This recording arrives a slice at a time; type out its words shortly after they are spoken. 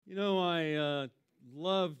I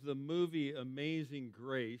love the movie Amazing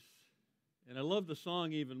Grace, and I love the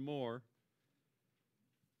song even more.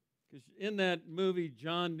 Because in that movie,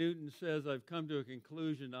 John Newton says, I've come to a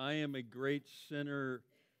conclusion. I am a great sinner,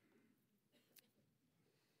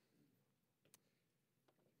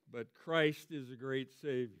 but Christ is a great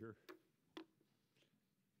Savior.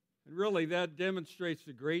 And really, that demonstrates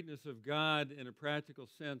the greatness of God in a practical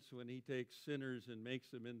sense when He takes sinners and makes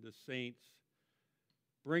them into saints,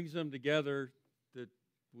 brings them together that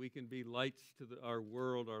we can be lights to our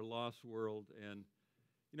world, our lost world. And,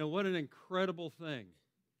 what an incredible thing.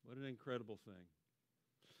 What an incredible thing.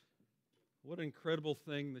 What an incredible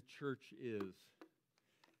thing the church is.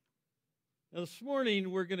 Now, this morning,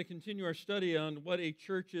 we're going to continue our study on what a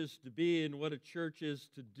church is to be and what a church is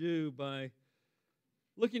to do by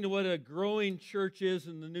looking to what a growing church is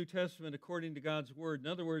in the New Testament according to God's Word. In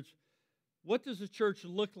other words, what does a church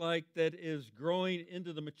look like that is growing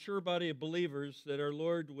into the mature body of believers that our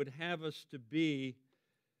Lord would have us to be,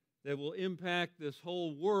 that will impact this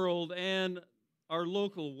whole world and our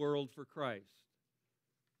local world for Christ?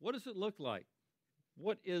 What does it look like?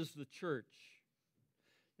 What is the church?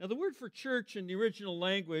 Now, the word for church in the original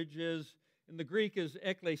language in the Greek is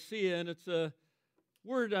ekklesia, and it's a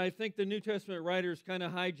word I think the New Testament writers kind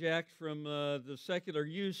of hijacked from the secular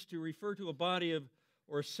use to refer to a body of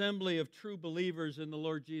or assembly of true believers in the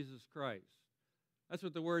Lord Jesus Christ. That's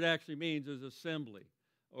what the word actually means, is assembly.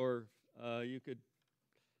 Or you could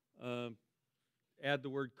add the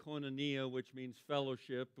word koinonia, which means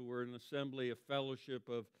fellowship. We're an assembly, a fellowship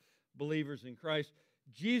of believers in Christ.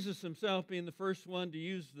 Jesus himself being the first one to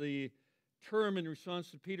use the term in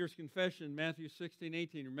response to Peter's confession in Matthew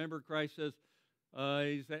 16:18. Remember, Christ says,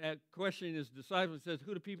 he's questioning his disciples, says,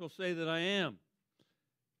 "Who do people say that I am?"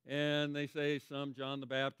 And they say some John the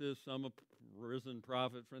Baptist, some a risen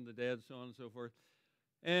prophet from the dead, so on and so forth.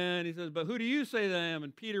 And he says, "But who do you say that I am?"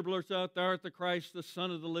 And Peter blurts out, "Thou art the Christ, the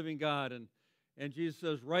Son of the living God." And Jesus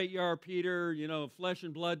says, "Right you are, Peter. Flesh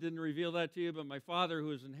and blood didn't reveal that to you, but my Father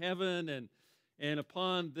who is in heaven." And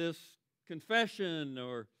upon this confession,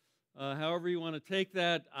 or however you want to take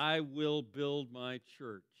that, I will build my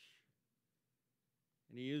church.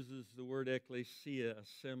 And he uses the word ekklesia,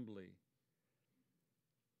 assembly.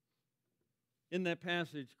 In that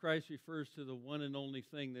passage, Christ refers to the one and only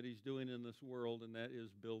thing that he's doing in this world, and that is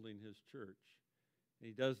building his church. And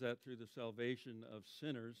he does that through the salvation of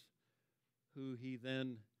sinners, who he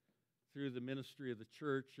then, through the ministry of the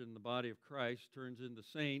church and the body of Christ, turns into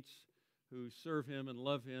saints who serve him and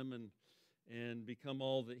love him and become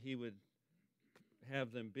all that he would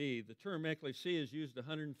have them be. The term ekklesia is used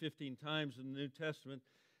 115 times in the New Testament,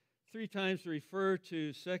 3 times to refer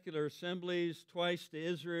to secular assemblies, twice to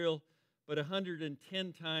Israel, but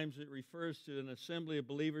 110 times it refers to an assembly of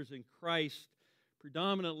believers in Christ,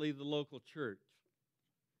 predominantly the local church,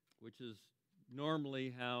 which is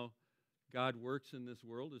normally how God works in this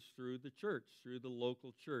world, is through the church, through the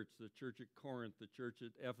local church, the church at Corinth, the church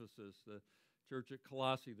at Ephesus, the church at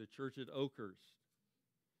Colossae, the church at Oakhurst.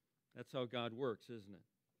 That's how God works, isn't it?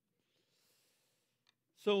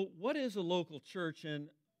 So what is a local church, and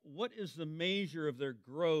what is the measure of their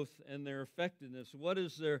growth and their effectiveness? What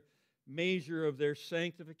is their measure of their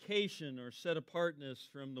sanctification or set apartness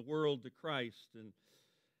from the world to Christ? And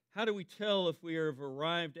how do we tell if we have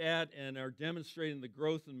arrived at and are demonstrating the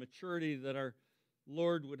growth and maturity that our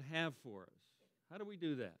Lord would have for us? How do we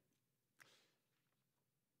do that?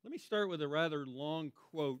 Let me start with a rather long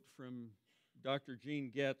quote from Dr.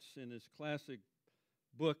 Gene Getz in his classic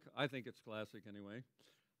book, I think it's classic anyway,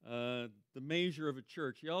 The Measure of a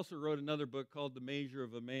Church. He also wrote another book called The Measure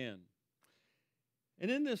of a Man.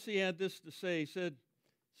 And in this he had this to say. He said,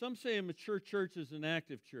 "Some say a mature church is an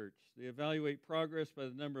active church. They evaluate progress by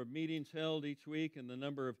the number of meetings held each week and the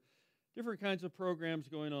number of different kinds of programs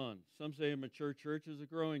going on. Some say a mature church is a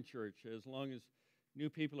growing church. As long as new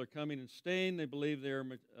people are coming and staying, they believe they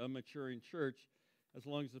are a maturing church. As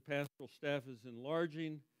long as the pastoral staff is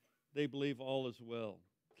enlarging, they believe all is well.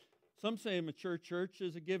 Some say a mature church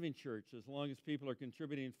is a giving church. As long as people are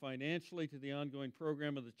contributing financially to the ongoing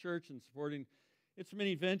program of the church and supporting its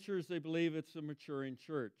many ventures, they believe it's a maturing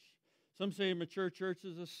church. Some say a mature church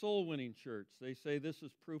is a soul-winning church. They say this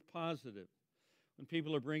is proof positive. When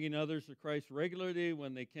people are bringing others to Christ regularly,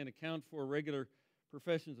 when they can account for regular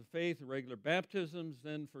professions of faith, regular baptisms,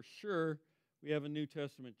 then for sure we have a New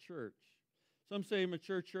Testament church. Some say a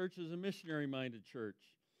mature church is a missionary-minded church,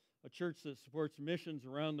 a church that supports missions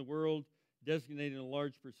around the world, designating a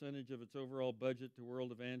large percentage of its overall budget to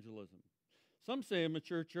world evangelism. Some say a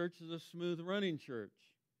mature church is a smooth-running church,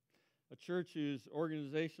 a church whose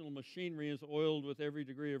organizational machinery is oiled with every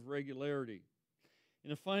degree of regularity.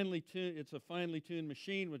 It's a finely tuned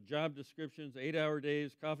machine with job descriptions, 8-hour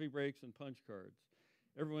days, coffee breaks, and punch cards.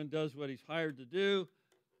 Everyone does what he's hired to do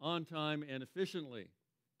on time and efficiently.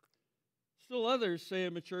 Still others say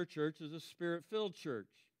a mature church is a spirit-filled church.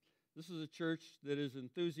 This is a church that is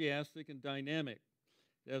enthusiastic and dynamic.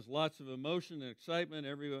 It has lots of emotion and excitement.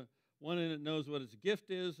 Everyone in it knows what its gift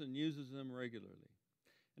is and uses them regularly.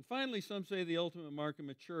 And finally, some say the ultimate mark of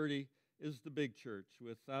maturity is the big church,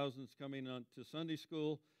 with thousands coming on to Sunday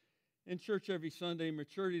school and church every Sunday.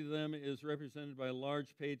 Maturity to them is represented by a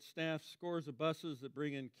large paid staff, scores of buses that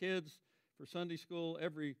bring in kids for Sunday school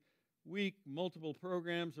every week, multiple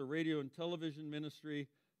programs, a radio and television ministry,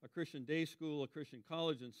 a Christian day school, a Christian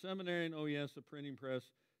college and seminary, and, oh yes, a printing press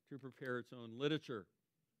to prepare its own literature.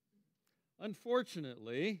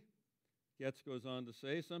 Unfortunately, Getz goes on to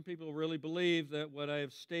say, some people really believe that what I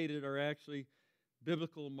have stated are actually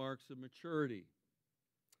biblical marks of maturity.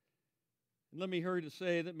 And let me hurry to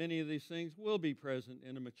say that many of these things will be present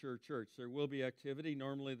in a mature church. There will be activity.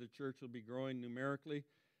 Normally, the church will be growing numerically.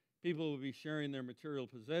 People will be sharing their material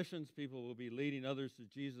possessions. People will be leading others to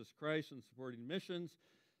Jesus Christ and supporting missions.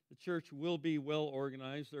 The church will be well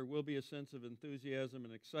organized. There will be a sense of enthusiasm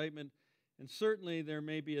and excitement. And certainly there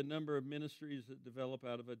may be a number of ministries that develop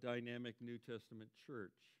out of a dynamic New Testament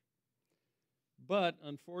church. But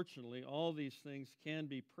unfortunately, all these things can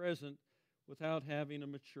be present without having a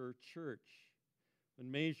mature church. When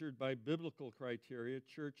measured by biblical criteria,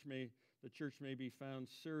 the church may be found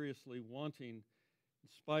seriously wanting in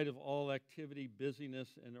spite of all activity,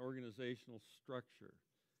 busyness, and organizational structure.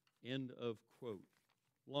 End of quote.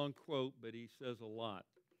 Long quote, but he says a lot.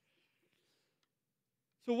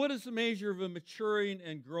 So what is the measure of a maturing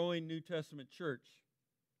and growing New Testament church?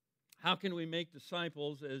 How can we make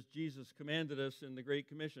disciples as Jesus commanded us in the Great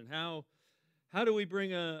Commission? How do we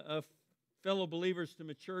bring a fellow believers to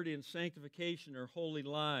maturity and sanctification or holy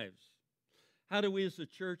lives? How do we as a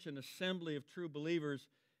church and assembly of true believers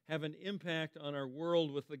have an impact on our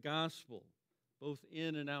world with the gospel, both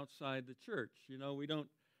in and outside the church? You know, we don't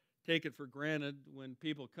take it for granted when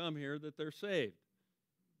people come here that they're saved.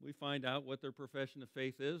 We find out what their profession of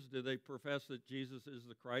faith is. Do they profess that Jesus is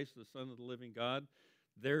the Christ, the Son of the living God,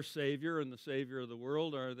 their Savior and the Savior of the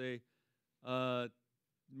world? Are they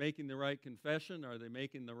making the right confession? Are they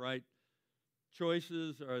making the right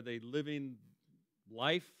choices? Are they living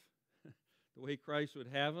life the way Christ would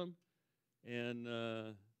have them?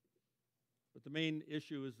 But the main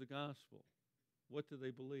issue is the gospel. What do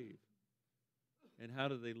they believe? And how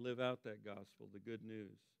do they live out that gospel, the good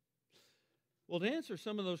news? Well, to answer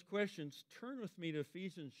some of those questions, turn with me to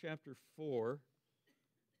Ephesians chapter 4,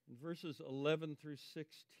 verses 11 through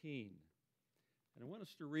 16. And I want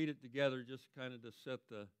us to read it together just kind of to set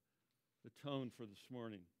the tone for this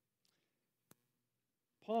morning.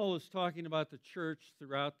 Paul is talking about the church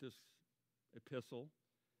throughout this epistle.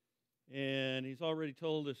 And he's already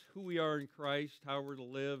told us who we are in Christ, how we're to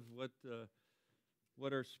live,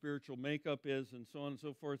 what our spiritual makeup is, and so on and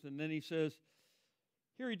so forth. And then he says,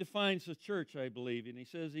 here he defines the church, I believe, and he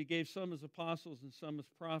says he gave some as apostles and some as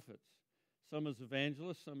prophets, some as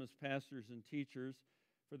evangelists, some as pastors and teachers,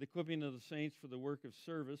 for the equipping of the saints for the work of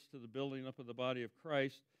service, to the building up of the body of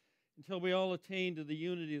Christ, until we all attain to the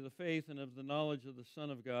unity of the faith and of the knowledge of the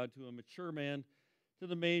Son of God, to a mature man, to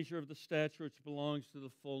the measure of the stature which belongs to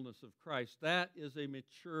the fullness of Christ. That is a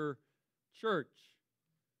mature church.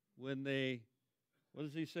 When they, what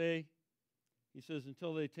does he say? He says,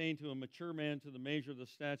 until they attain to a mature man, to the measure of the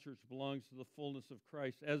stature which belongs to the fullness of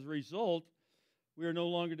Christ. As a result, we are no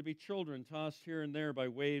longer to be children, tossed here and there by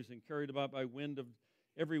waves and carried about by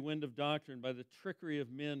every wind of doctrine, by the trickery of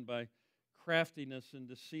men, by craftiness and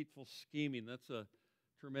deceitful scheming. That's a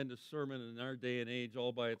tremendous sermon in our day and age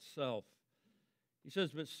all by itself. He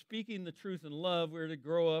says, but speaking the truth in love, we are to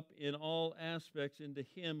grow up in all aspects into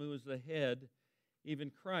him who is the head, even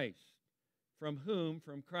Christ, from whom,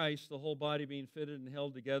 from Christ, the whole body being fitted and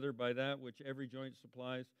held together by that which every joint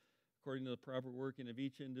supplies, according to the proper working of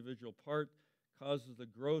each individual part, causes the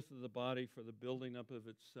growth of the body for the building up of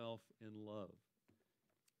itself in love.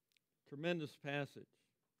 Tremendous passage.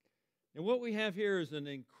 And what we have here is an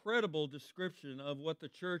incredible description of what the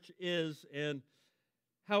church is and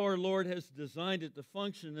how our Lord has designed it to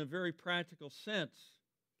function in a very practical sense.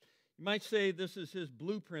 You might say this is his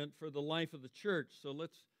blueprint for the life of the church. So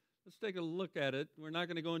let's take a look at it. We're not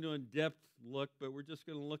going to go into an in-depth look, but we're just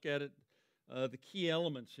going to look at it, the key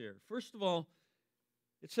elements here. First of all,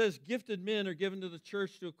 it says gifted men are given to the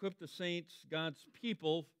church to equip the saints, God's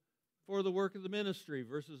people, for the work of the ministry,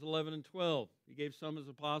 verses 11 and 12. He gave some as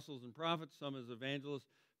apostles and prophets, some as evangelists,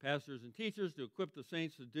 pastors, and teachers to equip the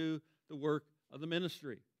saints to do the work of the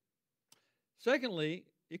ministry. Secondly,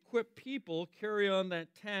 equip people, carry on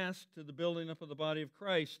that task to the building up of the body of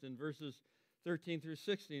Christ in verses 13 through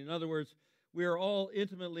 16. In other words, we are all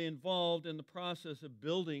intimately involved in the process of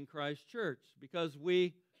building Christ's church because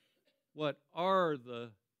we, are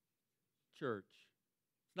the church.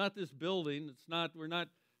 It's not this building. We're not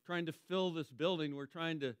trying to fill this building. We're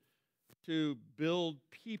trying to build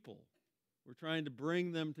people. We're trying to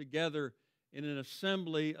bring them together in an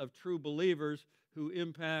assembly of true believers who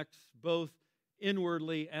impacts both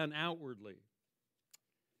inwardly and outwardly.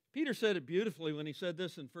 Peter said it beautifully when he said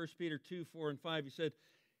this in 1 Peter 2, 4, and 5. He said,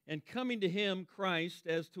 and coming to him, Christ,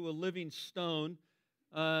 as to a living stone.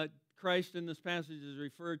 Christ in this passage is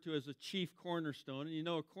referred to as a chief cornerstone. And you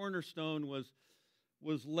know, a cornerstone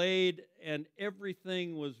was laid and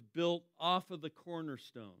everything was built off of the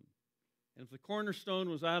cornerstone. And if the cornerstone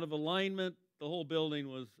was out of alignment, the whole building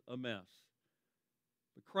was a mess.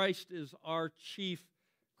 But Christ is our chief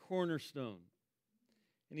cornerstone.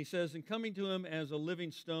 And he says, and coming to him as a living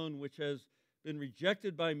stone, which has been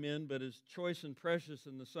rejected by men, but is choice and precious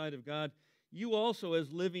in the sight of God, you also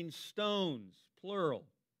as living stones, plural,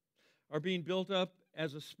 are being built up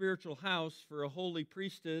as a spiritual house for a holy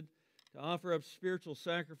priesthood to offer up spiritual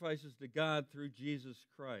sacrifices to God through Jesus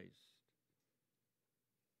Christ.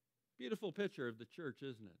 Beautiful picture of the church,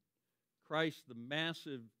 isn't it? Christ, the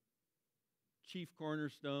massive chief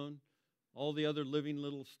cornerstone. All the other living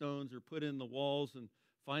little stones are put in the walls, and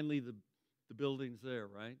finally the building's there,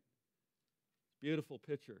 right? Beautiful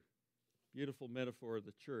picture, beautiful metaphor of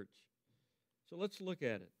the church. So let's look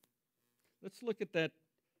at it. Let's look at that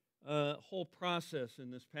whole process in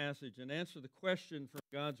this passage and answer the question from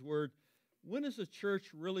God's Word, when is a church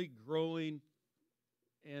really growing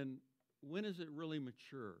and when is it really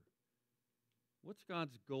mature? What's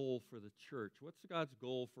God's goal for the church? What's God's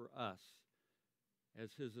goal for us as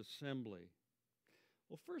His assembly?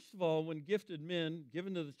 Well, first of all, when gifted men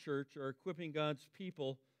given to the church are equipping God's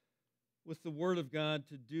people with the Word of God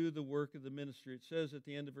to do the work of the ministry, it says at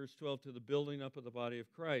the end of verse 12, to the building up of the body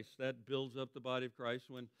of Christ. That builds up the body of Christ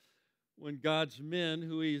when God's men,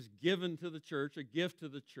 who He's given to the church, a gift to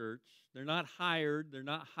the church, they're not hired, they're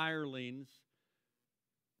not hirelings,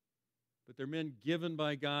 but they're men given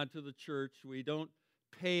by God to the church. We don't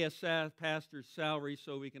pay a pastor's salary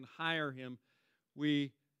so we can hire him.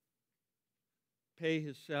 We pay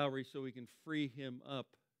his salary so we can free him up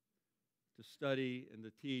to study and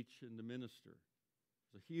to teach and to minister.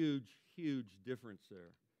 There's a huge, huge difference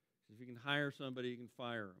there. If you can hire somebody, you can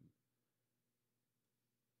fire them.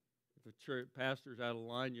 If a church pastor's out of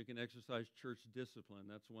line, you can exercise church discipline.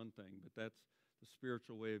 That's one thing, but that's the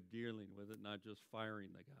spiritual way of dealing with it, not just firing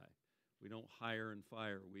the guy. We don't hire and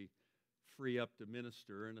fire. We free up to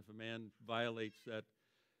minister, and if a man violates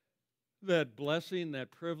that blessing,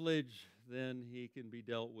 that privilege, then he can be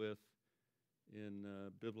dealt with in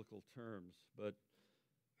biblical terms. But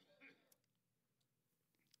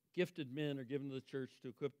gifted men are given to the church to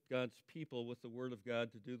equip God's people with the Word of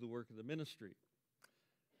God to do the work of the ministry.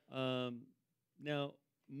 Now,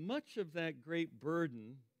 much of that great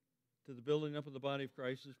burden to the building up of the body of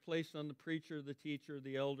Christ is placed on the preacher, the teacher,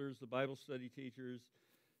 the elders, the Bible study teachers,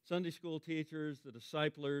 Sunday school teachers, the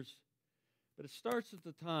disciplers. But it starts at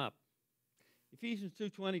the top. Ephesians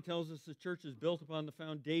 2:20 tells us the church is built upon the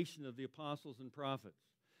foundation of the apostles and prophets.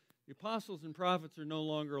 The apostles and prophets are no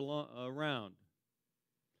longer around,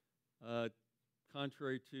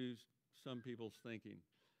 contrary to some people's thinking.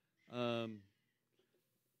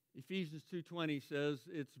 Ephesians 2:20 says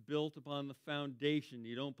it's built upon the foundation.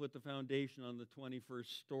 You don't put the foundation on the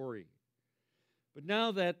 21st story. But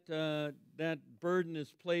now that that burden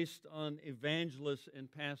is placed on evangelists and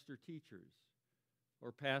pastor teachers,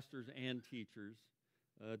 or pastors and teachers,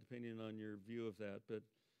 depending on your view of that.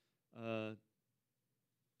 But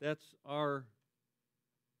that's our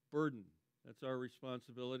burden. That's our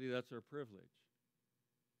responsibility. That's our privilege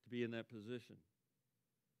to be in that position.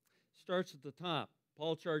 Starts at the top.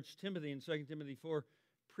 Paul charged Timothy in 2 Timothy 4,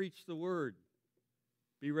 preach the word.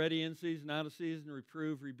 Be ready in season, out of season,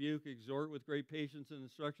 reprove, rebuke, exhort with great patience and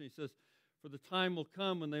instruction. He says, for the time will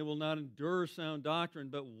come when they will not endure sound doctrine,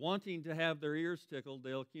 but wanting to have their ears tickled,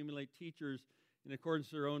 they'll accumulate teachers in accordance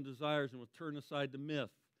to their own desires and will turn aside to myth,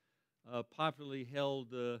 popularly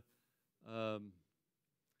held,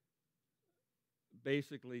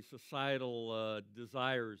 basically societal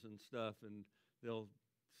desires and stuff, and they'll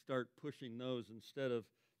start pushing those instead of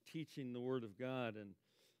teaching the Word of God.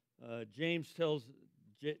 And James tells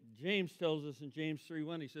us in James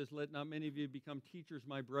 3:1, he says, let not many of you become teachers,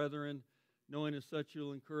 my brethren, knowing as such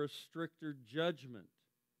you'll incur a stricter judgment.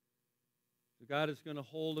 So God is going to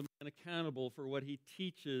hold a man accountable for what he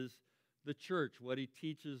teaches the church, what he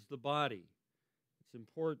teaches the body. It's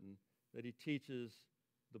important that he teaches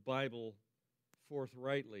the Bible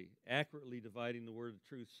forthrightly, accurately dividing the word of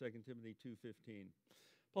truth, 2 Timothy 2:15.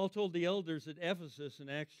 Paul told the elders at Ephesus in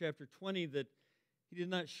Acts chapter 20 that he did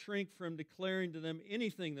not shrink from declaring to them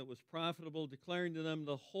anything that was profitable, declaring to them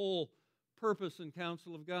the whole purpose and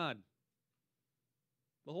counsel of God.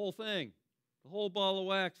 The whole thing, the whole ball of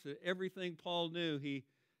wax, everything Paul knew, he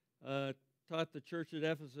taught the church at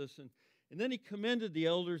Ephesus. And then he commended the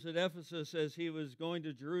elders at Ephesus as he was going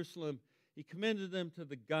to Jerusalem. He commended them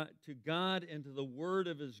to God and to the word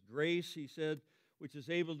of his grace, he said, which is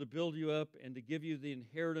able to build you up and to give you the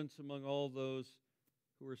inheritance among all those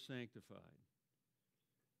who are sanctified.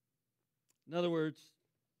 In other words,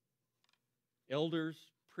 elders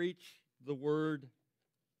preach the word,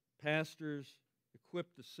 pastors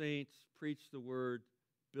equip the saints, preach the word,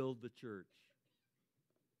 build the church.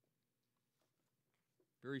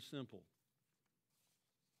 Very simple.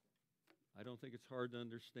 I don't think it's hard to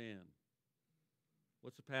understand.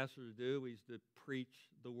 What's a pastor to do? He's to preach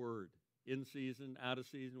the word. In season, out of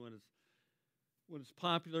season, when it's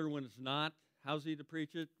popular, when it's not. How's he to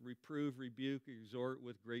preach it? Reprove, rebuke, exhort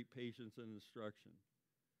with great patience and instruction.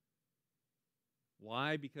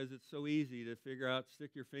 Why? Because it's so easy to figure out,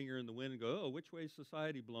 stick your finger in the wind and go, oh, which way is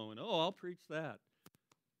society blowing? Oh, I'll preach that.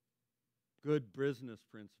 Good business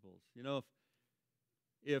principles. You know,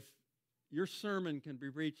 if your sermon can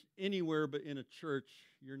be preached anywhere but in a church,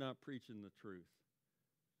 you're not preaching the truth.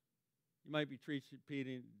 You might be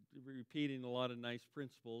repeating a lot of nice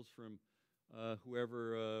principles from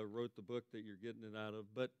whoever wrote the book that you're getting it out of,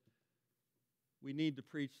 but we need to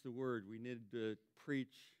preach the word. We need to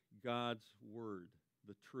preach God's word,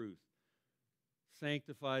 the truth.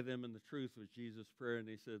 Sanctify them in the truth was Jesus' prayer, and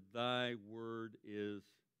he said, thy word is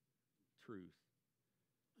truth.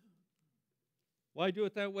 Why do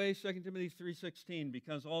it that way? 2 Timothy 3:16,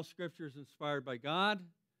 because all Scripture is inspired by God.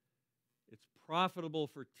 It's profitable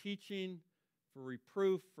for teaching, for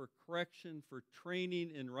reproof, for correction, for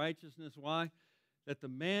training in righteousness. Why? That the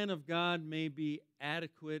man of God may be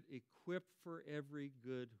adequate, equipped for every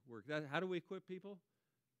good work. How do we equip people?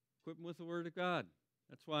 Equip them with the Word of God.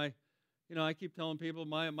 That's why, I keep telling people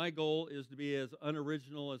my goal is to be as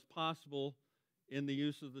unoriginal as possible in the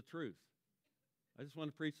use of the truth. I just want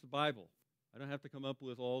to preach the Bible. I don't have to come up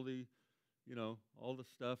with all the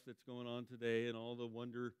stuff that's going on today and all the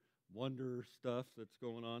wonder stuff that's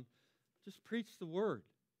going on. Just preach the word.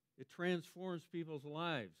 It transforms people's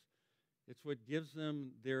lives. It's what gives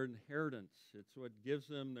them their inheritance. It's what gives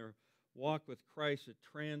them their walk with Christ. It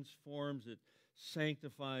transforms, it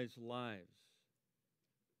sanctifies lives.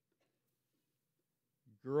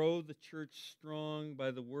 Grow the church strong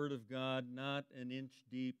by the word of God, not an inch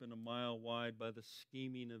deep and a mile wide by the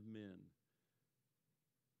scheming of men.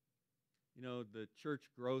 The church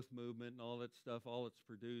growth movement and all that stuff, all it's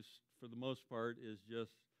produced, for the most part, is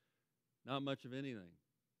just not much of anything.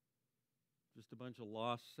 Just a bunch of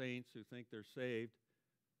lost saints who think they're saved,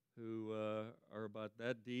 who are about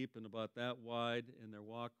that deep and about that wide in their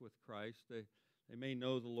walk with Christ. They may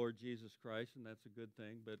know the Lord Jesus Christ, and that's a good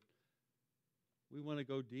thing, but we want to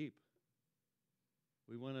go deep.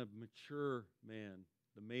 We want a mature man.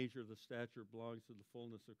 The measure of the stature belongs to the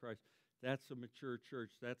fullness of Christ. That's a mature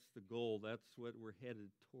church. That's the goal. That's what we're headed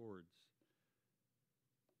towards.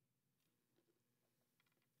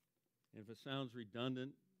 And if it sounds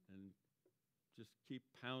redundant and just keep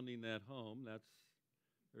pounding that home,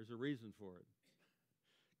 there's a reason for it,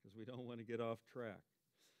 because we don't want to get off track.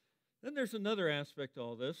 Then there's another aspect to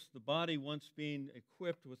all this. The body, once being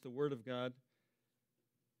equipped with the Word of God,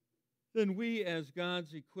 then we, as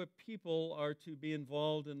God's equipped people, are to be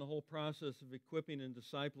involved in the whole process of equipping and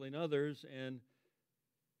discipling others and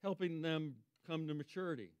helping them come to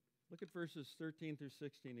maturity. Look at verses 13 through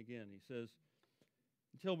 16 again. He says,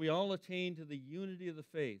 until we all attain to the unity of the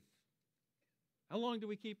faith. How long do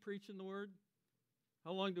we keep preaching the word?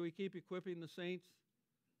 How long do we keep equipping the saints?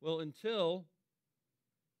 Well, until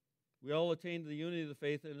we all attain to the unity of the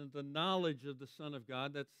faith and the knowledge of the Son of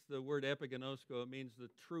God. That's the word epigenosko. It means the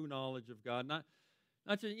true knowledge of God. Not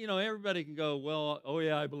just, everybody can go, well, oh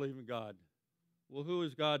yeah, I believe in God. Well, who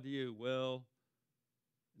is God to you? Well,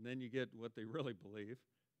 and then you get what they really believe.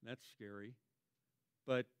 And that's scary.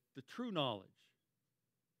 But the true knowledge,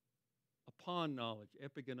 upon knowledge,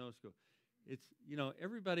 epigenosko. It's,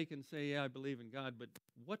 everybody can say, yeah, I believe in God, but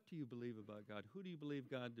what do you believe about God? Who do you believe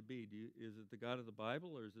God to be? Is it the God of the Bible,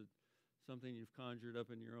 or is it something you've conjured up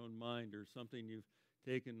in your own mind, or something you've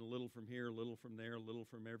taken a little from here, a little from there, a little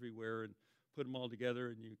from everywhere, and put them all together,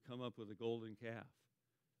 and you come up with a golden calf?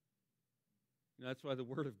 That's why the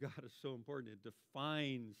Word of God is so important. It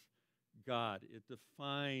defines God. It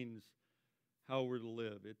defines how we're to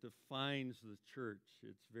live. It defines the church.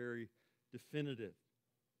 It's very definitive.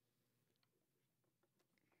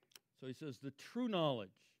 So he says, the true knowledge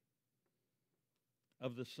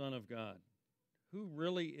of the Son of God, who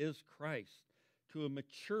really is Christ, to a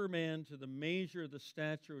mature man, to the measure of the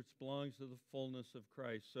stature which belongs to the fullness of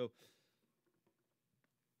Christ. So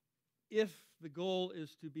if the goal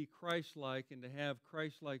is to be Christ-like and to have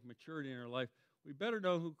Christ-like maturity in our life, we better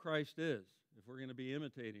know who Christ is if we're going to be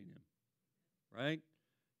imitating him, right?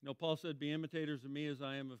 You know, Paul said, be imitators of me as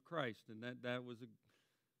I am of Christ, and that was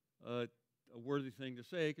a worthy thing to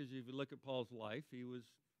say, because if you look at Paul's life, he was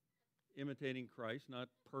imitating Christ, not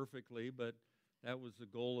perfectly, but that was the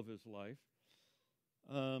goal of his life.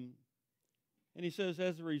 And he says,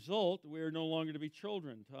 as a result, we are no longer to be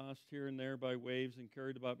children, tossed here and there by waves and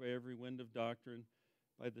carried about by every wind of doctrine,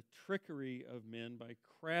 by the trickery of men, by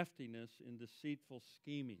craftiness in deceitful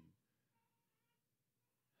scheming.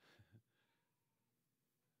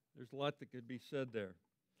 There's a lot that could be said there.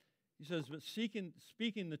 He says, but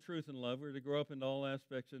speaking the truth in love, we're to grow up into all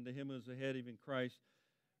aspects into him who is the head, even Christ,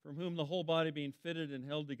 from whom the whole body being fitted and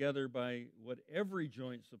held together by what every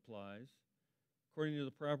joint supplies, according to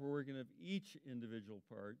the proper working of each individual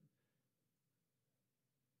part,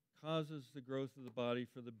 causes the growth of the body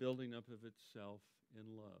for the building up of itself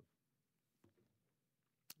in love.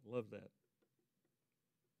 Love that.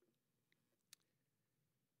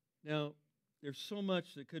 Now, there's so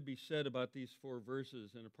much that could be said about these 4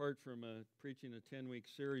 verses, and apart from preaching a 10-week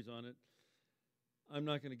series on it, I'm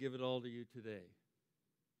not going to give it all to you today.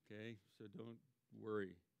 Okay? So don't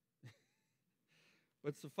worry.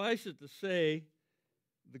 But suffice it to say,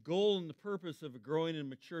 the goal and the purpose of a growing and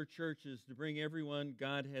mature church is to bring everyone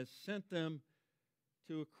God has sent them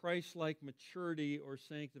to a Christ-like maturity or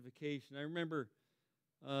sanctification. I remember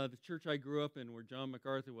the church I grew up in, where John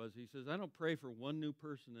MacArthur was, he says, I don't pray for one new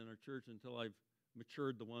person in our church until I've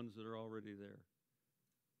matured the ones that are already there.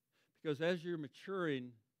 Because as you're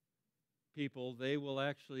maturing people, they will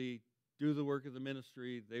actually do the work of the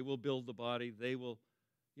ministry. They will build the body. They will,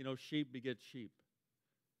 sheep beget sheep.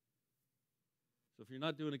 So if you're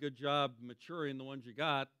not doing a good job maturing the ones you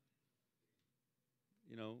got,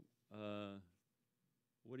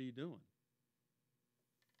 what are you doing?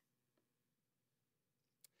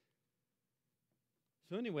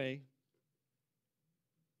 So anyway,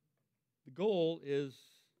 the goal is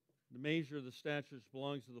the measure of the stature which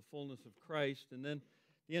belongs to the fullness of Christ. And then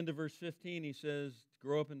at the end of verse 15, he says,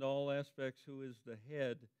 grow up into all aspects, who is the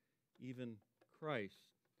head, even Christ.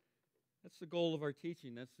 That's the goal of our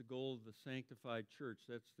teaching. That's the goal of the sanctified church.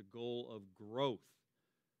 That's the goal of growth.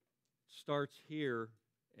 It starts here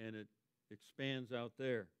and it expands out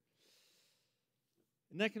there.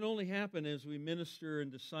 And that can only happen as we minister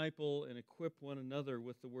and disciple and equip one another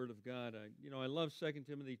with the Word of God. I love 2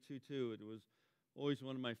 Timothy 2:2. It was always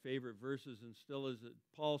one of my favorite verses, and still is.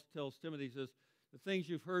 Paul tells Timothy, he says, the things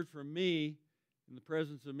you've heard from me in the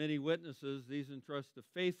presence of many witnesses, these entrust to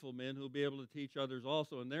faithful men who will be able to teach others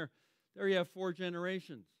also. And there you have 4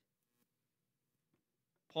 generations.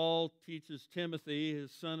 Paul teaches Timothy,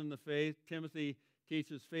 his son in the faith. Timothy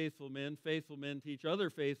teaches faithful men. Faithful men teach other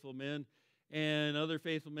faithful men. And other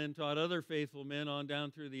faithful men taught other faithful men on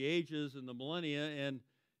down through the ages and the millennia, and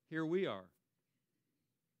here we are.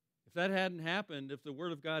 If that hadn't happened, if the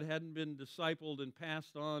Word of God hadn't been discipled and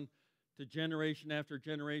passed on to generation after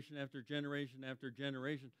generation after generation after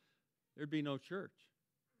generation, there'd be no church.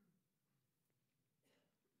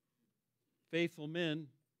 Faithful men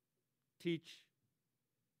teach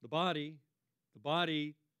the body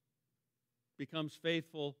becomes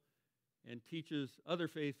faithful and teaches other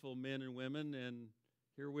faithful men and women, and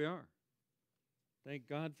here we are. Thank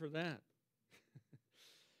God for that.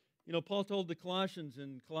 Paul told the Colossians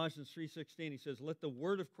in Colossians 3:16, he says, let the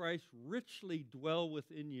word of Christ richly dwell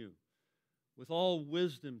within you, with all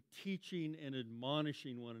wisdom, teaching and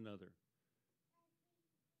admonishing one another.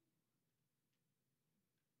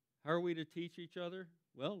 How are we to teach each other?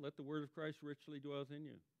 Well, let the word of Christ richly dwell within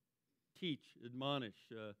you. Teach, admonish,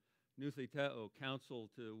 nutheteo,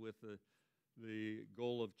 counsel with the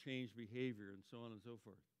goal of change behavior, and so on and so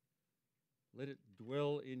forth. Let it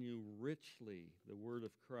dwell in you richly, the word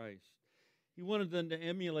of Christ. He wanted them to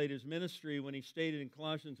emulate his ministry when he stated in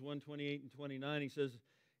Colossians 1:28 and 29, he says,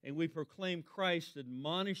 and we proclaim Christ,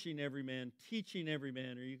 admonishing every man, teaching every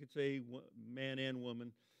man, or you could say man and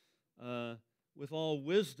woman, with all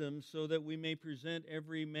wisdom, so that we may present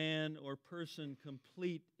every man or person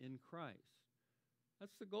complete in Christ.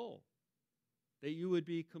 That's the goal, that you would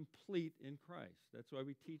be complete in Christ. That's why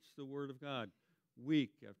we teach the Word of God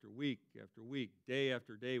week after week after week, day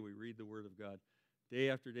after day we read the Word of God. Day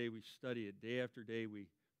after day we study it. Day after day we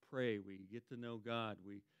pray. We get to know God.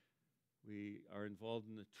 We are involved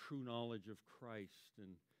in the true knowledge of Christ and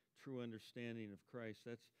true understanding of Christ.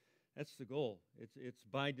 That's the goal. It's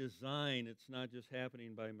by design. It's not just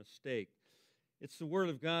happening by mistake. It's the Word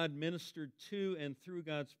of God ministered to and through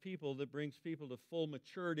God's people that brings people to full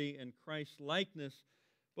maturity and Christ-likeness,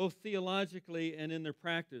 both theologically and in their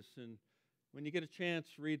practice. And when you get a chance,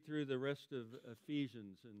 read through the rest of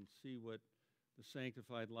Ephesians and see what the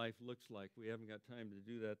sanctified life looks like. We haven't got time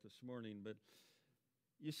to do that this morning, but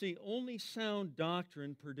you see, only sound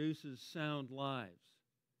doctrine produces sound lives.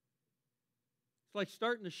 It's like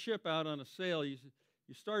starting a ship out on a sail. You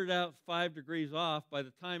started out 5 degrees off. By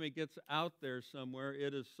the time it gets out there somewhere,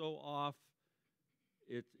 it is so off,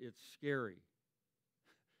 it's scary.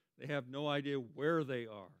 They have no idea where they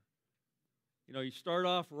are. You know, you start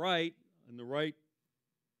off right in the right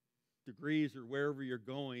degrees or wherever you're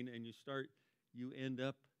going, and you end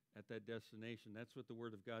up at that destination. That's what the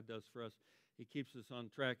Word of God does for us. It keeps us on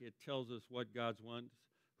track. It tells us what God wants,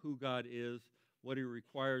 who God is, what He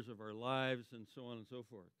requires of our lives, and so on and so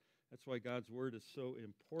forth. That's why God's Word is so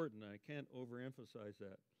important. I can't overemphasize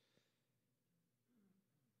that.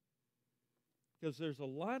 Because there's a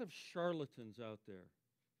lot of charlatans out there.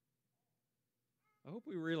 I hope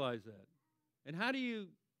we realize that. And how do you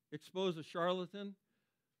expose a charlatan?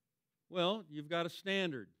 Well, you've got a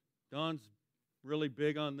standard. Don's really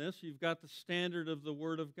big on this. You've got the standard of the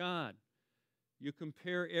Word of God. You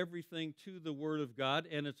compare everything to the Word of God,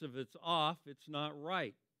 and if it's off, it's not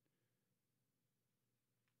right.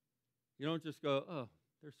 You don't just go, oh,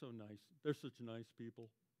 they're so nice. They're such nice people.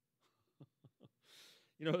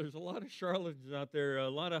 You know, there's a lot of charlatans out there, a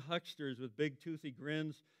lot of hucksters with big toothy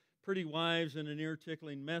grins, pretty wives, and an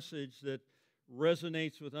ear-tickling message that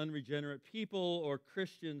resonates with unregenerate people or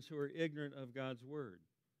Christians who are ignorant of God's Word.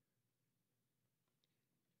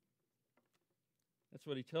 That's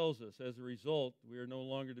what he tells us. As a result, we are no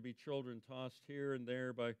longer to be children tossed here and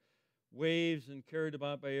there by waves and carried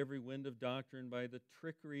about by every wind of doctrine, by the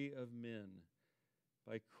trickery of men,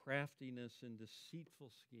 by craftiness and deceitful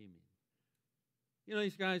scheming. You know,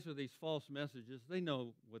 these guys with these false messages, they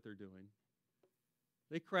know what they're doing.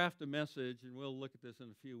 They craft a message, and we'll look at this in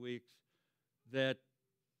a few weeks, that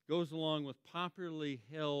goes along with popularly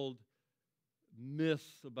held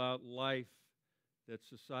myths about life that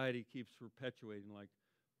society keeps perpetuating,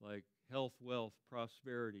 like health, wealth,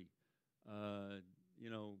 prosperity.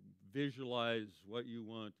 Visualize what you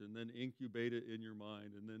want and then incubate it in your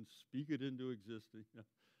mind and then speak it into existence.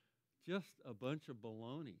 Just a bunch of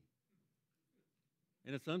baloney.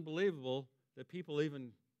 And it's unbelievable that people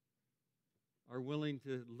even are willing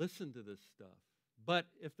to listen to this stuff. But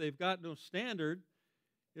if they've got no standard,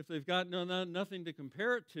 if they've got nothing to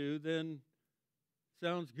compare it to, then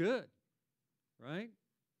sounds good, right?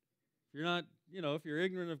 If you're not, if you're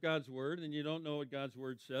ignorant of God's Word and you don't know what God's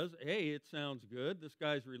Word says, hey, it sounds good. This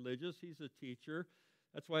guy's religious. He's a teacher.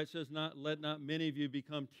 That's why it says, let not many of you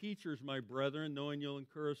become teachers, my brethren, knowing you'll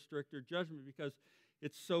incur a stricter judgment, because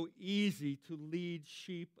it's so easy to lead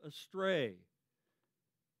sheep astray,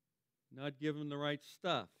 not give them the right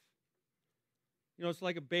stuff. It's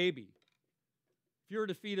like a baby. If you were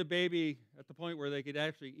to feed a baby at the point where they could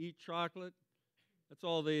actually eat chocolate, that's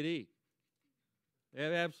all they'd eat. They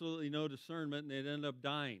have absolutely no discernment, and they'd end up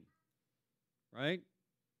dying, right?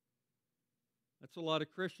 That's a lot of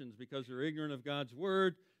Christians because they're ignorant of God's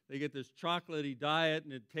Word. They get this chocolatey diet,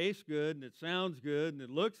 and it tastes good, and it sounds good, and it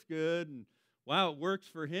looks good, and wow, it works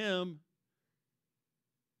for him,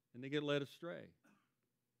 and they get led astray.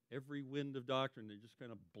 Every wind of doctrine that just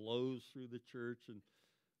kind of blows through the church, and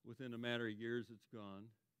within a matter of years, it's gone.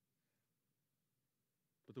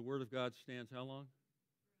 But the Word of God stands how long?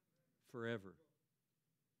 Forever.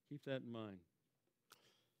 Keep that in mind.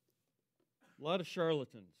 A lot of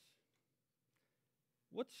charlatans.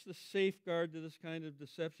 What's the safeguard to this kind of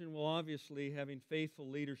deception? Well, obviously, having faithful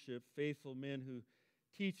leadership, faithful men who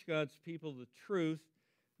teach God's people the truth,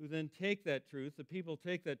 who then take that truth, the people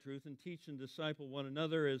take that truth and teach and disciple one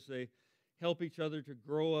another as they help each other to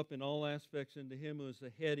grow up in all aspects into Him who is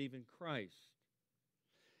the head, even Christ.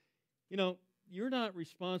 You're not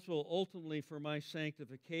responsible ultimately for my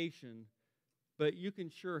sanctification, but you can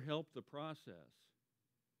sure help the process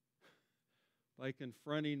by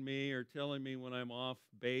confronting me or telling me when I'm off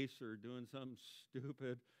base or doing something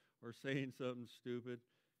stupid or saying something stupid.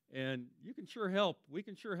 And you can sure help. We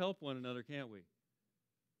can sure help one another, can't we?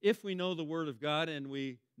 If we know the Word of God and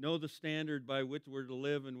we know the standard by which we're to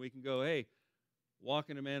live, and we can go, hey, walk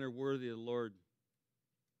in a manner worthy of the Lord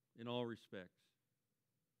in all respects.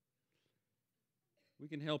 We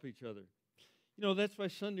can help each other. That's why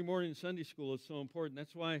Sunday morning Sunday school is so important.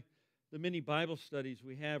 That's why the many Bible studies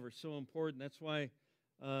we have are so important. That's why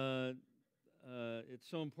it's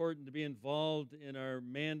so important to be involved in our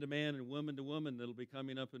man-to-man and woman-to-woman that'll be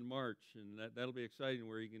coming up in March, and that'll be exciting,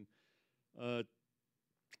 where you can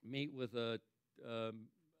meet with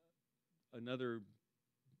another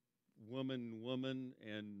woman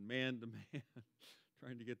and man-to-man.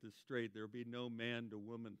 Trying to get this straight, there'll be no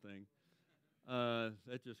man-to-woman thing.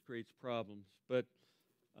 That just creates problems. But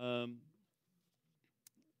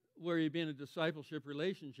where you be in a discipleship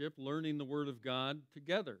relationship, learning the Word of God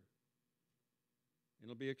together.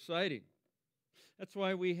 It'll be exciting. That's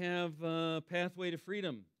why we have Pathway to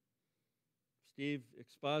Freedom. Steve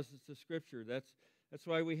exposits the Scripture. That's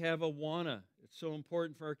why we have Awana. It's so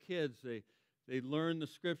important for our kids. They learn the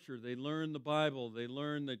Scripture. They learn the Bible. They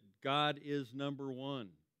learn that God is number one.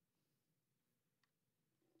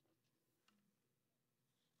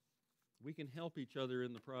 We can help each other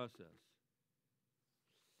in the process.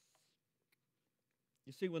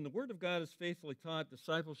 You see, when the Word of God is faithfully taught,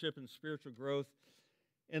 discipleship and spiritual growth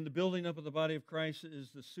and the building up of the body of Christ is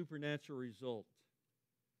the supernatural result.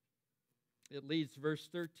 It leads, verse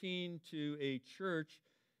 13, to a church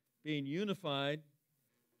being unified,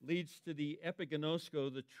 leads to the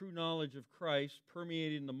epigenosko, the true knowledge of Christ,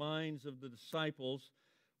 permeating the minds of the disciples,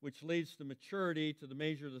 which leads to maturity, to the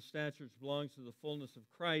measure of the stature which belongs to the fullness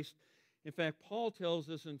of Christ. In fact, Paul tells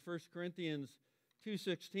us in 1 Corinthians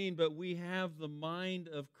 2:16, but we have the mind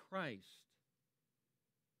of Christ.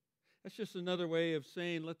 That's just another way of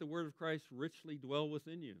saying, let the word of Christ richly dwell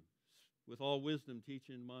within you, with all wisdom,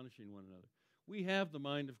 teaching and admonishing one another. We have the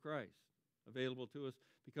mind of Christ available to us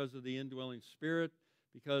because of the indwelling Spirit,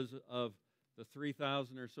 because of the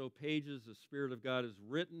 3,000 or so pages the Spirit of God has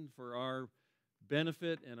written for our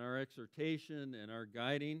benefit and our exhortation and our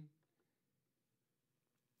guiding.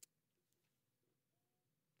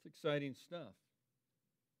 It's exciting stuff.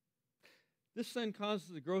 This then causes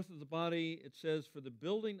the growth of the body, it says, for the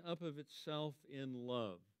building up of itself in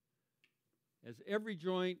love. As every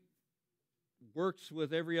joint works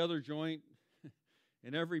with every other joint,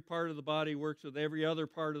 and every part of the body works with every other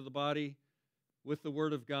part of the body with the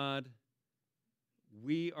Word of God,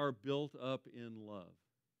 we are built up in love.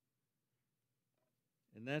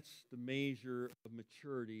 And that's the measure of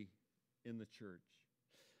maturity in the church.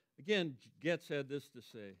 Again, Getz had this to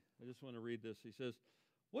say. I just want to read this. He says,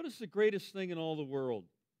 what is the greatest thing in all the world?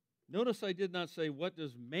 Notice I did not say, what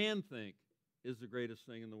does man think is the greatest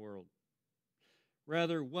thing in the world?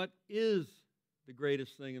 Rather, what is the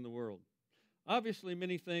greatest thing in the world? Obviously,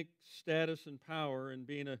 many think status and power and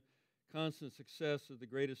being a constant success are the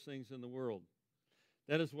greatest things in the world.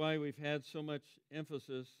 That is why we've had so much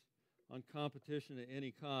emphasis on competition at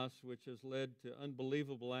any cost, which has led to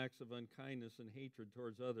unbelievable acts of unkindness and hatred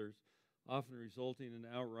towards others, often resulting in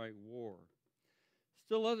outright war.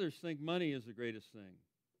 Still others think money is the greatest thing.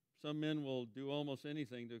 Some men will do almost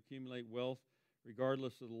anything to accumulate wealth,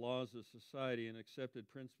 regardless of the laws of society and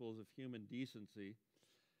accepted principles of human decency.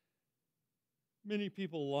 Many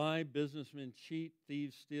people lie, businessmen cheat,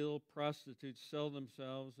 thieves steal, prostitutes sell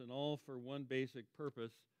themselves, and all for one basic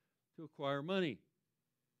purpose, to acquire money.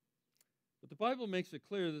 But the Bible makes it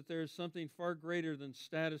clear that there is something far greater than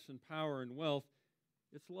status and power and wealth.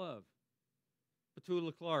 It's love.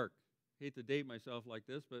 Petula Clark, hate to date myself like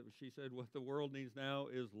this, but she said what the world needs now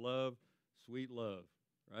is love, sweet love,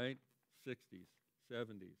 right? 60s,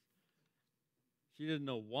 70s. She didn't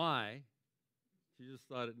know why. She just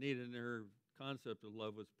thought it needed, and her concept of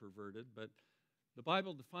love was perverted. But the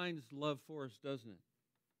Bible defines love for us, doesn't it?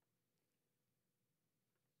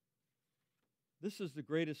 This is the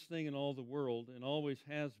greatest thing in all the world and always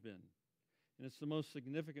has been. And it's the most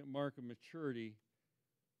significant mark of maturity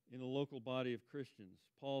in a local body of Christians.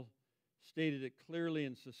 Paul stated it clearly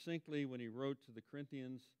and succinctly when he wrote to the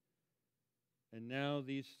Corinthians, and now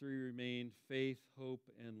these three remain, faith, hope,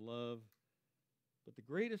 and love. But the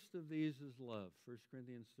greatest of these is love, 1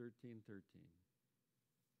 Corinthians 13:13.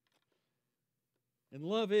 And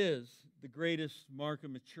love is the greatest mark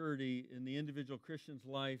of maturity in the individual Christian's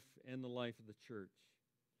life and the life of the church.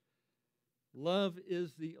 Love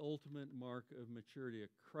is the ultimate mark of maturity, a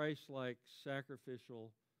Christ-like,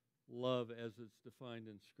 sacrificial love as it's defined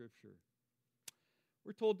in Scripture.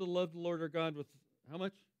 We're told to love the Lord our God with how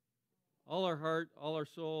much? All our heart, all our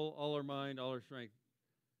soul, all our mind, all our strength.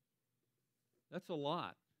 That's a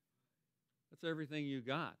lot. That's everything you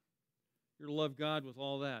got. You're to love God with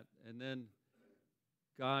all that, and then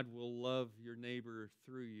God will love your neighbor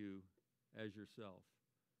through you as yourself.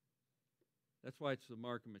 That's why it's the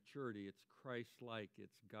mark of maturity. It's Christ-like,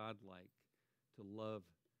 it's God-like to love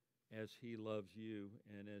as He loves you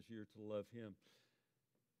and as you're to love Him.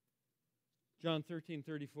 John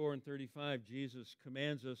 13:34 and 35, Jesus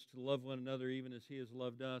commands us to love one another even as he has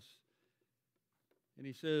loved us. And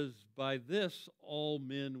he says, by this all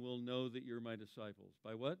men will know that you're my disciples.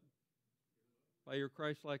 By what? By your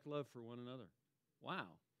Christ-like love for one another. Wow.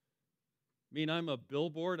 Mean I'm a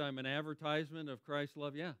billboard, I'm an advertisement of Christ's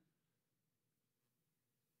love? Yeah.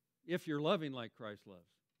 If you're loving like Christ loves,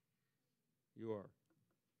 you are.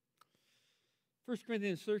 1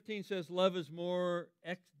 Corinthians 13 says, love is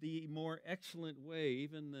the more excellent way,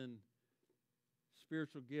 even than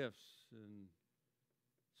spiritual gifts and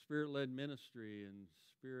spirit-led ministry and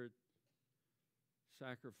spirit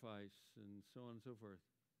sacrifice and so on and so forth.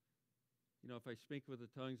 You know, if I speak with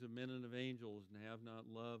the tongues of men and of angels and have not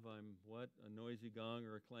love, I'm what? A noisy gong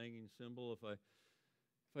or a clanging cymbal. If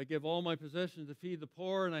I give all my possessions to feed the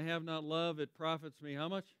poor and I have not love, it profits me how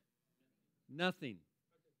much? Nothing.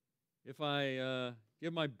 If I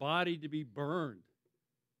give my body to be burned,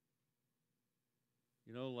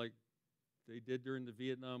 you know, like they did during the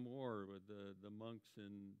Vietnam War with the monks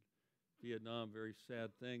in Vietnam, very sad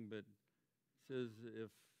thing, but it says if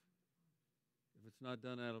it's not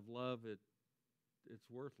done out of love, it's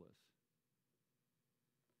worthless.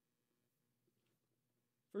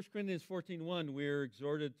 1 Corinthians 14:1, we're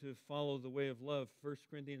exhorted to follow the way of love. 1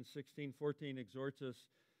 Corinthians 16:14 exhorts us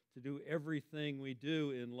to do everything we do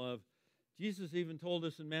in love. Jesus even told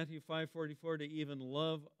us in Matthew 5:44 to even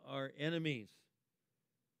love our enemies,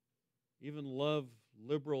 even love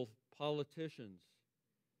liberal politicians,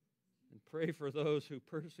 and pray for those who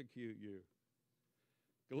persecute you.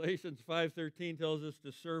 Galatians 5:13 tells us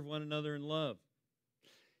to serve one another in love.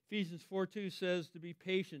 Ephesians 4:2 says to be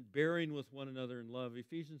patient, bearing with one another in love.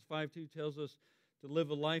 Ephesians 5:2 tells us to live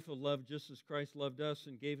a life of love just as Christ loved us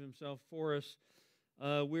and gave himself for us.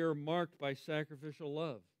 We are marked by sacrificial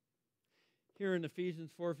love. Here in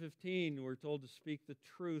Ephesians 4:15, we're told to speak the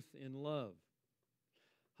truth in love.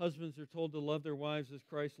 Husbands are told to love their wives as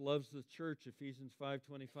Christ loves the church, Ephesians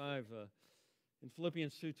 5:25. In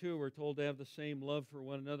Philippians 2:2, we're told to have the same love for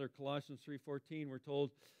one another. Colossians 3:14, we're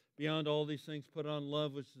told, beyond all these things, put on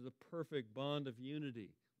love, which is the perfect bond of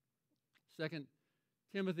unity. 2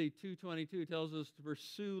 Timothy 2:22 tells us to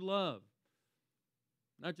pursue love.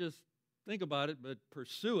 Not just think about it, but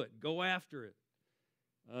pursue it. Go after it.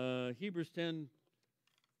 Hebrews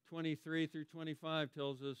 10:23 through 25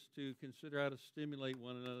 tells us to consider how to stimulate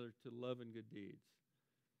one another to love and good deeds.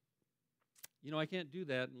 You know, I can't do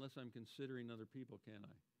that unless I'm considering other people, can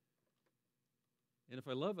I? And if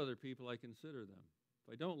I love other people, I consider them.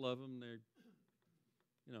 If I don't love them, they're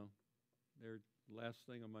last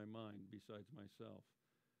thing on my mind besides myself.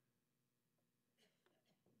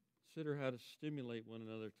 Consider how to stimulate one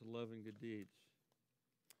another to love and good deeds.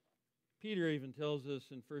 Peter even tells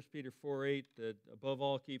us in 1 Peter 4:8 that above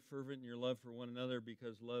all keep fervent in your love for one another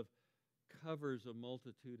because love covers a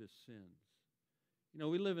multitude of sins. You know,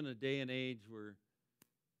 we live in a day and age where,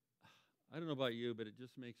 I don't know about you, but it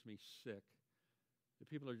just makes me sick. The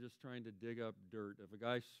people are just trying to dig up dirt. If a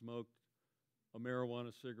guy smoked a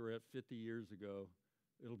marijuana cigarette 50 years ago,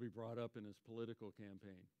 it'll be brought up in his political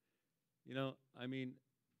campaign. You know, I mean,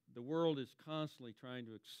 the world is constantly trying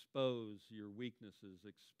to expose your weaknesses,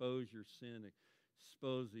 expose your sin,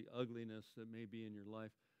 expose the ugliness that may be in your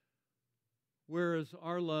life. Whereas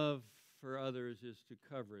our love for others is to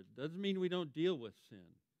cover it. Doesn't mean we don't deal with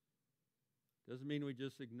sin. Doesn't mean we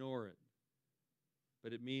just ignore it.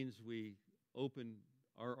 But it means we open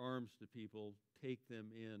our arms to people, take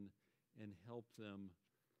them in, and help them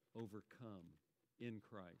overcome in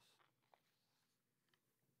Christ.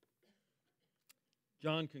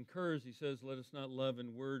 John concurs. He says, let us not love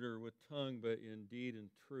in word or with tongue, but in deed and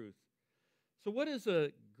truth. So what is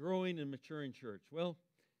a growing and maturing church? Well,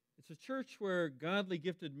 it's a church where godly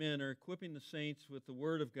gifted men are equipping the saints with the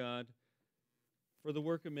Word of God for the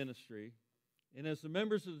work of ministry. And as the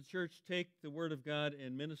members of the church take the Word of God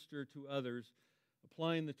and minister to others,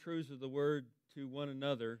 applying the truths of the Word to one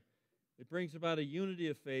another, it brings about a unity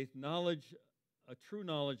of faith, knowledge, a true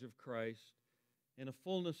knowledge of Christ, and a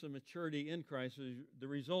fullness of maturity in Christ, the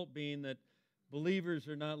result being that believers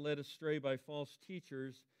are not led astray by false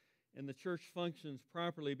teachers, and the church functions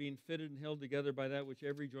properly, being fitted and held together by that which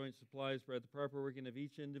every joint supplies by the proper working of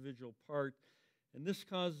each individual part. And this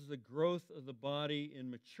causes the growth of the body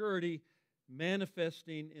in maturity,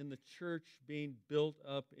 manifesting in the church being built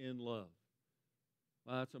up in love.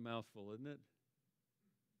 Wow, that's a mouthful, isn't it?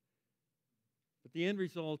 But the end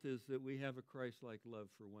result is that we have a Christ-like love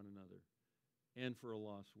for one another and for a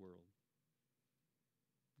lost world.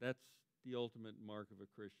 That's the ultimate mark of a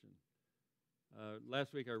Christian.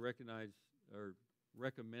 Last week I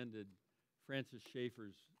recommended Francis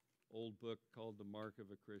Schaeffer's old book called The Mark of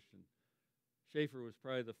a Christian. Schaeffer was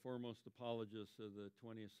probably the foremost apologist of the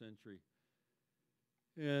 20th century.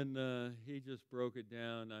 And he just broke it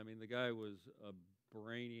down. I mean, the guy was a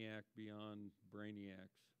brainiac beyond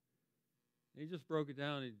brainiacs. He just broke it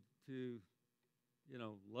down to,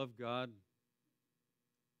 love God,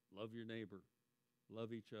 love your neighbor,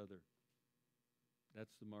 love each other.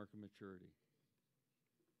 That's the mark of maturity.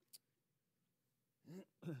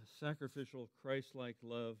 Sacrificial, Christ-like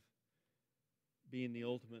love being the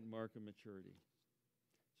ultimate mark of maturity.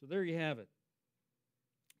 So there you have it,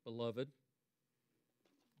 beloved.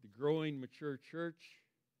 The growing, mature church.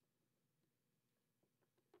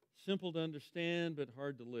 Simple to understand, but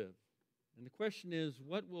hard to live. And the question is,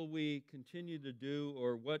 what will we continue to do,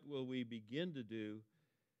 or what will we begin to do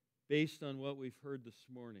based on what we've heard this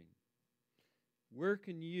morning? Where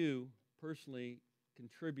can you personally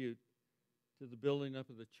contribute to the building up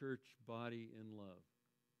of the church body in love?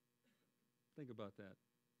 Think about that.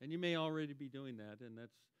 And you may already be doing that, and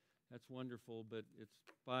that's wonderful, but it's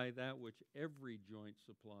by that which every joint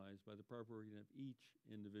supplies, by the proper working of each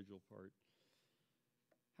individual part.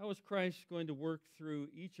 How is Christ going to work through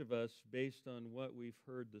each of us based on what we've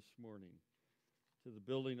heard this morning to the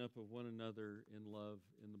building up of one another in love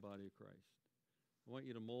in the body of Christ? I want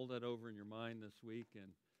you to mull that over in your mind this week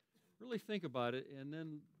and really think about it, and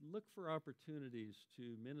then look for opportunities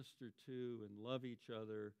to minister to and love each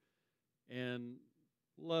other and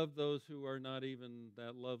love those who are not even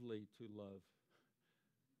that lovely to love,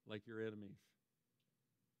 like your enemies.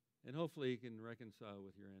 And hopefully you can reconcile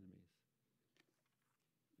with your enemies.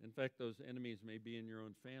 In fact, those enemies may be in your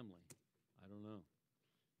own family. I don't know.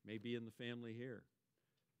 Maybe in the family here.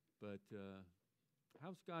 But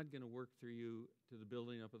how's God going to work through you to the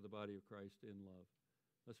building up of the body of Christ in love?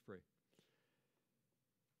 Let's pray.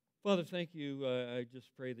 Father, thank you. I just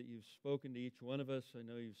pray that you've spoken to each one of us. I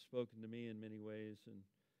know you've spoken to me in many ways. And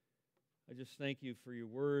I just thank you for your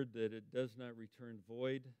word, that it does not return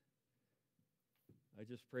void. I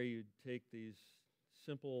just pray you'd take these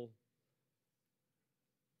simple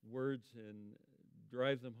words and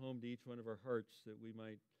drive them home to each one of our hearts, that we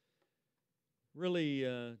might really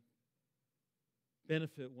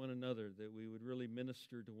benefit one another, that we would really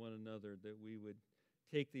minister to one another, that we would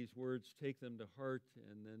take these words, take them to heart,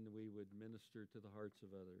 and then we would minister to the hearts of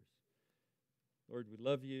others. Lord, we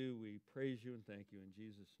love you, we praise you, and thank you in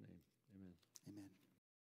Jesus' name. Amen. Amen.